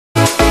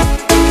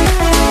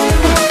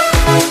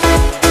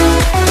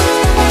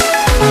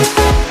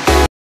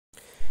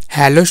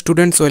Hello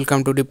students, welcome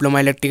to diploma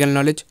electrical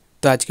knowledge.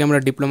 তো আজকে আমরা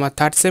diploma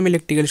third same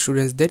electrical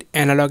স্টুডেন্টসদের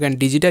analogue and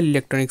digital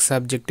electronics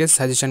সাবজেক্টের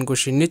suggestion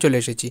question নিয়ে চলে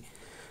এসেছি।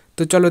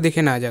 তো চলো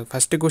দেখে না যাক।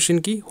 ফার্স্টে কোশ্চেন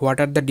কি, what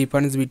are the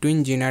difference between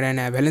genre and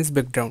avalanche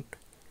breakdown.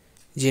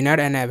 Genre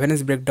and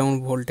avalanche breakdown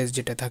voltage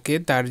যেটা থাকে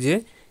তার যে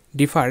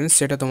ডিফারেন্স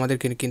সেটা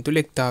তোমাদেরকে কিন্তু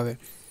লিখতে হবে।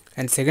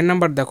 অ্যান্ড সেকেন্ড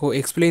নাম্বার দেখো,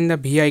 explain the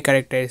Vi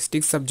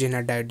characteristics of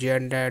genre diode.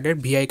 Genre ডায়োডের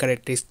Vi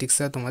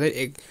ক্যারেক্টারিস্টিক্সটা তোমাদের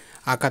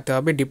আঁকাতে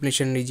হবে,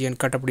 depletion region,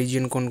 cut off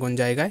region কোন কোন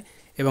জায়গায়,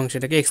 এবং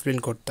সেটাকে এক্সপ্লেন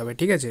করতে হবে,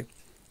 ঠিক আছে।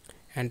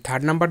 অ্যান্ড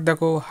থার্ড নাম্বার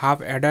দেখো, half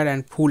Eder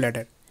and full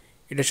Eder,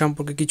 এটা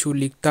সম্পর্কে কিছু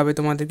লিখতে হবে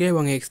তোমাদেরকে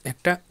এবং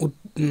একটা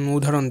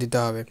উদাহরণ দিতে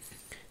হবে।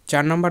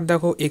 4 নাম্বার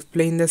দেখো,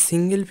 explain the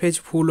single phase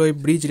full wave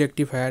bridge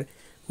rectifier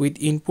with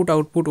input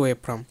output wave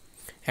from.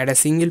 একটা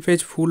সিঙ্গেল ফেজ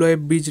ফুল ওয়েভ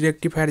ব্রিজ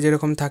রেকটিফায়ার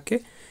যেরকম থাকে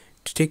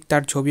ঠিক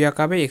তার ছবি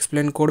আঁকাবে,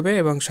 এক্সপ্লেন করবে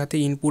এবং সাথে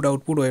ইনপুট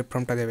আউটপুট ওয়েভ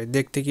ফ্রমটা দেবে।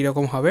 দেখতে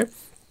কীরকম হবে,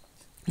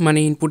 মানে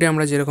ইনপুটে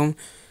আমরা যেরকম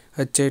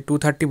হচ্ছে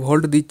 230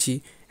 ভোল্ট দিচ্ছি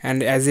অ্যান্ড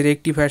অ্যাজ এ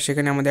রেকটিফায়ার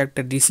সেখানে আমাদের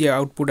একটা ডিসি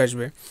আউটপুট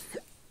আসবে,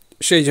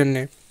 সেই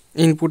জন্যে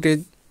ইনপুটে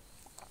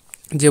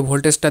যে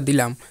ভোল্টেজটা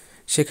দিলাম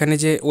সেখানে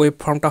যে ওয়েভ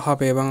ফর্মটা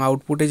হবে এবং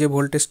আউটপুটে যে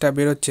ভোল্টেজটা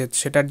বেরোচ্ছে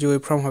সেটার যে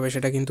ওয়েভ ফর্ম হবে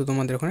সেটা কিন্তু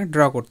তোমাদের ওখানে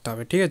ড্র করতে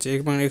হবে, ঠিক আছে,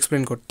 এবং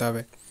এক্সপ্লেন করতে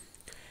হবে।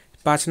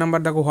 5 নাম্বার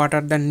দেখো, what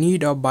are the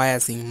need of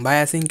biasing.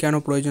 Biasing কেন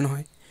প্রয়োজন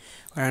হয়,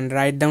 and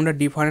write down the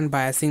different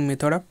biasing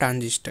method of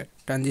transistor.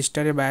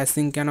 ট্রানজিস্টারে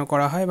biasing কেন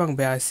করা হয় এবং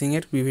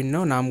বায়াসিংয়ের বিভিন্ন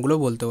নামগুলো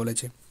বলতে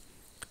বলেছে।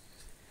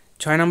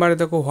 6 নাম্বারে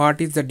দেখো, what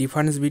is the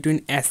difference between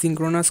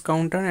asynchronous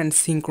counter and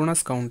synchronous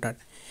counter.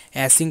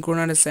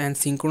 Asynchronous and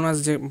synchronous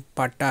যে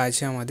পার্টটা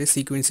আছে আমাদের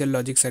সিকুয়েন্সিয়াল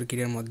লজিক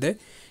সার্কিটের মধ্যে,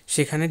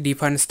 সেখানে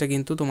ডিফারেন্সটা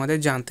কিন্তু তোমাদের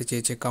জানতে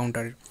চেয়েছে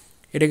কাউন্টারের।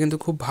 এটা কিন্তু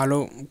খুব ভালো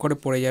করে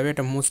পড়ে যাবে,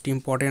 এটা মোস্ট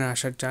ইম্পর্টেন্ট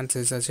আসার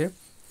চান্সেস আছে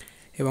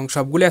এবং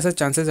সবগুলো আসার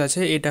চান্সেস আছে,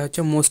 এটা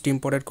হচ্ছে মোস্ট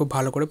ইম্পর্টেন্ট, খুব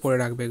ভালো করে পড়ে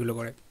রাখবে এগুলো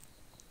করে।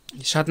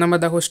 7 নাম্বার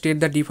দেখো, state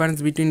the difference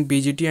between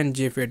বিজিটি and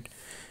জেফেড।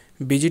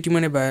 বিজিটি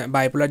মানে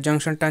বাইপোলার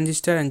জাংশন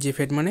ট্রানজিস্টার অ্যান্ড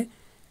জেফেড মানে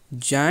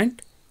জয়েন্ট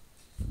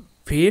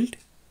ফিল্ড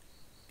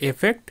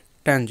এফেক্ট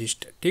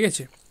ট্রানজিস্টার, ঠিক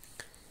আছে।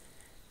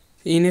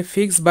 In a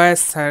fixed bias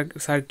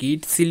circuit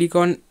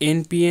silicon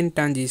NPN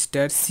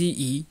transistor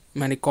সিই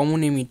মানে common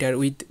emitter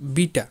with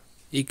beta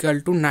equal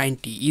to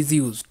 90 is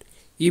used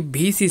if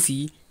VCC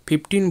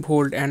 15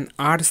 volt and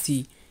RC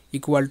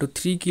equal to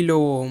 3 kilo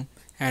ohm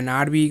and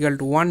আরবি equal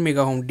to 1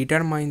 mega ohm,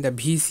 determine the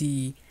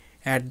VCE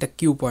at the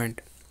Q point.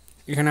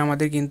 এখানে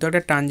আমাদের কিন্তু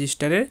একটা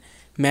ট্রানজিস্টারের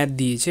math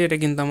দিয়েছে, এটা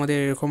কিন্তু আমাদের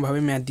এরকমভাবে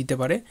ম্যাথ দিতে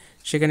পারে।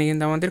 সেখানে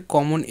কিন্তু আমাদের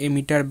কমন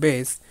এমিটার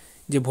বেস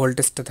যে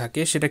ভোল্টেজটা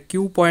থাকে সেটা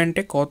কিউ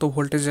পয়েন্টে কত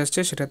ভোল্টেজ আসছে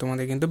সেটা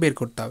তোমাদের কিন্তু বের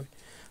করতে হবে।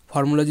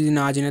 ফর্মুলা যদি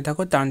না জেনে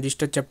থাকো,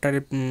 ট্রানজিস্টার চ্যাপ্টারে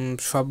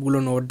সবগুলো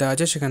নোট দেওয়া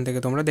আছে, সেখান থেকে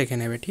তোমরা দেখে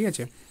নেবে, ঠিক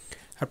আছে।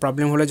 আর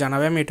প্রবলেম হলে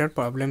জানাবে, আমি এটার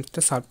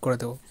প্রবলেমসটা সলভ করে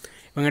দেবো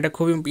এবং এটা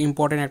খুব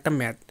ইম্পর্টেন্ট একটা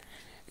ম্যাথ।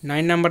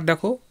 9 নাম্বার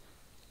দেখো,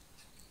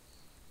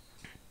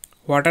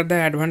 what are the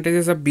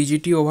advantages of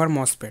বিজিটি over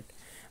MOSFET.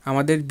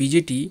 আমাদের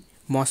বিজিটি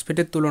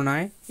মসফেটের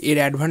তুলনায় এর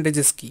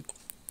অ্যাডভান্টেজেস কী,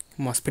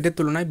 মসফেটের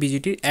তুলনায়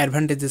বিজিটির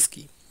অ্যাডভান্টেজেস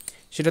কী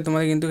সেটা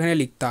তোমাদের কিন্তু এখানে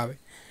লিখতে হবে।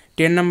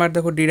 10 নাম্বার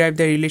দেখো, derive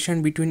the relation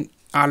between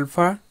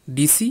alpha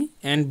DC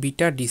and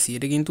beta DC.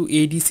 এটা কিন্তু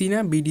এডিসি না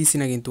বিডিসি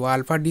না, কিন্তু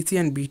alpha DC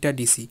and beta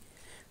DC.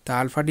 তা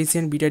আলফা ডিসি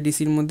অ্যান্ড বিটা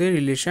ডিসির মধ্যে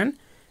রিলেশন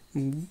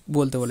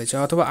বলতে বলেছে,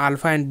 অথবা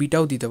আলফা অ্যান্ড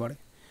বিটাও দিতে পারে,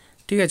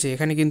 ঠিক আছে।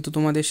 এখানে কিন্তু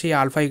তোমাদের সেই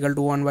alpha equal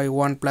to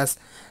 1/1 plus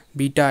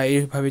beta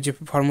এইভাবে যে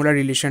ফর্মুলা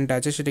রিলেশনটা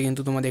আছে সেটা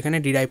কিন্তু তোমাদের এখানে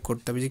ডিরাইভ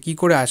করতে হবে যে কী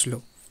করে আসলো।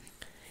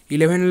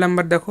 11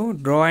 নাম্বার দেখো,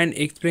 draw and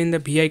explain the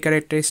Vi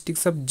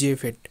characteristics of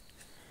জেফেট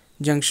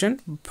junction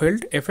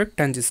field effect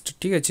transistor,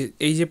 ঠিক আছে।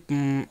 এই যে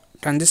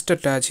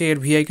ট্রানজিস্টারটা আছে এর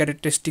ভিআই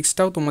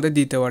ক্যারেক্টারিস্টিক্সটাও তোমাদের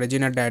দিতে পারে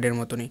জেনার ডায়োডের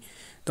মতনই।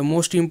 তো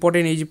মোস্ট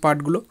ইম্পর্টেন্ট এই যে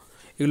পার্টগুলো,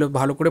 এগুলো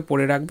ভালো করে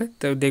পড়ে রাখবে,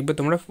 তো দেখবে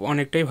তোমরা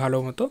অনেকটাই ভালো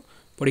মতো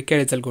পরীক্ষায়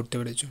রেজাল্ট করতে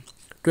পেরেছো।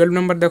 12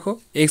 নাম্বার দেখো,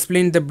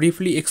 explain the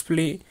briefly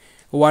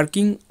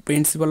working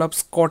principal of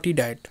Scotty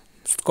diode.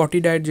 Scotty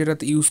diode যেটা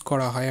ইউজ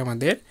করা হয়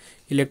আমাদের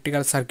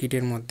ইলেকট্রিক্যাল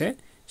সার্কিটের মধ্যে,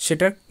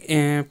 সেটার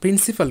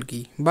প্রিন্সিপাল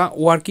কী বা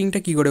ওয়ার্কিংটা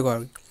কী করে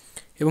করে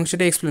এবং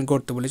সেটা এক্সপ্লেন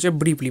করতে বলেছে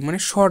ব্রিফলি, মানে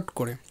শর্ট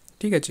করে,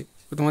 ঠিক আছে।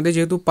 তোমাদের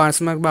যেহেতু 5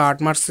 মার্ক বা 8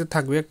 মার্কসের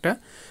থাকবে, একটা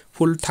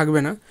ফুল থাকবে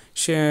না,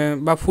 সে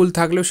বা ফুল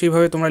থাকলেও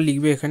সেইভাবে তোমরা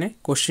লিখবে, এখানে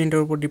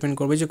কোশ্চেনটার উপর ডিপেন্ড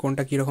করবে যে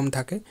কোনটা কীরকম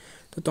থাকে।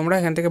 তো তোমরা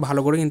এখান থেকে ভালো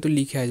করে কিন্তু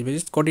লিখে আসবে যে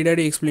স্কটি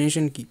ডায়োডের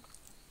এক্সপ্লেনেশন কী।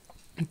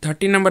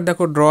 13 নাম্বার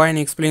দেখো, draw and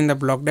explain the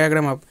block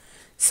diagram of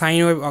sine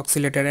wave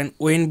অক্সিলেটার and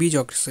when bridge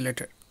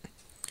অক্সিলেটার।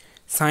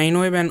 Sine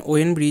wave and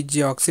when bridge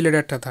যে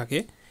অক্সিলেটারটা থাকে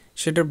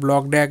সেটার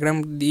ব্লক ডায়াগ্রাম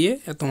দিয়ে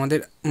তোমাদের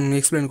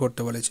এক্সপ্লেন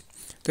করতে বলেছে।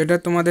 তো এটা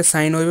তোমাদের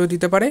সাইন ওয়েভও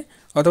দিতে পারে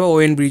অথবা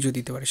ওয়েন ব্রিজও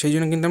দিতে পারে, সেই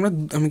জন্য কিন্তু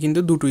আমি কিন্তু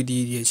দুটোই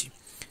দিয়ে দিয়েছি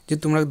যে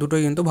তোমরা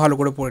দুটোই কিন্তু ভালো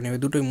করে পড়ে নেবে,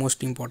 দুটোই মোস্ট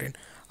ইম্পর্টেন্ট।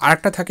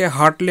 আরেকটা থাকে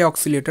হার্টলে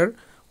অক্সিলেটার,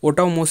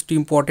 ওটাও মোস্ট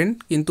ইম্পর্টেন্ট,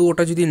 কিন্তু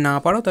ওটা যদি না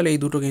পারো তাহলে এই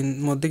দুটোর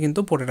মধ্যে কিন্তু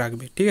পড়ে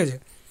রাখবে, ঠিক আছে।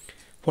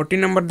 14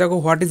 নাম্বার দেখো,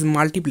 হোয়াট ইজ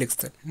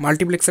মাল্টিপ্লেক্সার।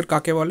 মাল্টিপ্লেক্সার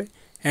কাকে বলে,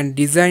 and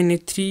design A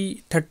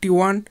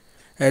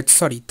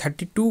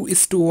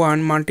 32:1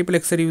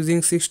 multiplexer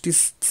using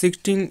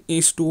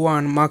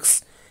 16:1 mux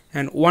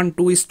and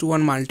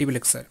 1:2:1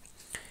 multiplexer।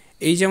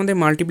 এই যে আমাদের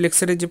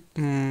মাল্টিপ্লেক্সারের যে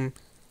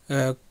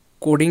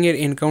কোডিংয়ের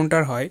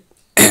এনকাউন্টার হয়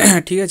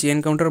ঠিক আছে। এন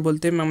কাউন্টার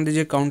বলতে আমাদের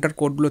যে কাউন্টার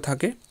কোডগুলো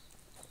থাকে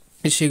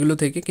সেগুলো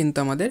থেকে কিন্তু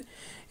আমাদের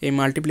এই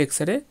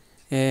মাল্টিপ্লেক্সারে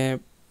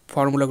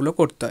ফর্মুলাগুলো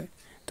করতে হয়।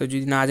 তো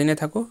যদি না জেনে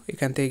থাকো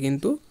এখান থেকে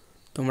কিন্তু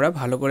তোমরা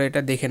ভালো করে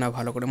এটা দেখে নাও,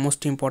 ভালো করে,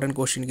 মোস্ট ইম্পর্ট্যান্ট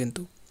কোশ্চেন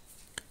কিন্তু।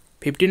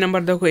 50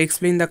 নাম্বার দেখো,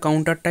 explain the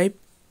counter type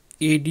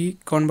eddy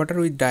converter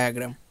with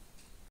diagram.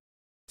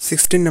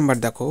 16 number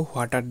দেখো,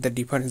 what are the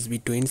difference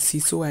between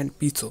CISO and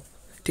পিসো।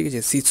 ঠিক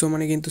আছে, সিসো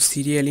মানে কিন্তু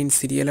সিরিয়াল ইন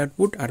সিরিয়াল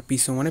আউটপুট, আর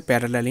পিসো মানে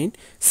প্যারালাল ইন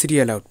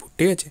সিরিয়াল আউটপুট।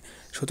 ঠিক আছে।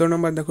 17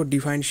 নাম্বার দেখো,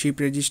 define shift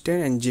register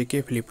and JK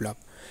flip flop.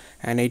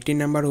 And 18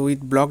 number, with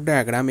block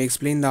diagram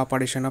explain the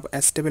operation of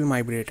অ্যাস্টেবল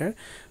vibrator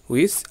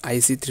with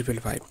আইসি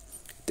 555।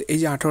 তো এই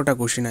যে 18টা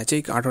কোশ্চেন আছে,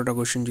 এই 18টা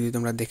কোশ্চেন যদি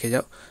তোমরা দেখে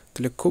যাও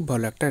তাহলে খুব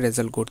ভালো একটা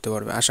রেজাল্ট করতে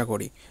পারবে আশা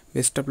করি।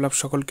 বেস্ট অফ লাভ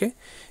সকলকে,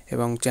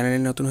 এবং চ্যানেলে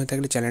নতুন হয়ে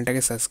থাকলে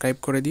চ্যানেলটাকে সাবস্ক্রাইব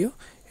করে দিও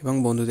এবং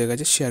বন্ধুদের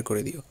কাছে শেয়ার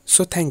করে দিও।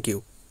 So thank you.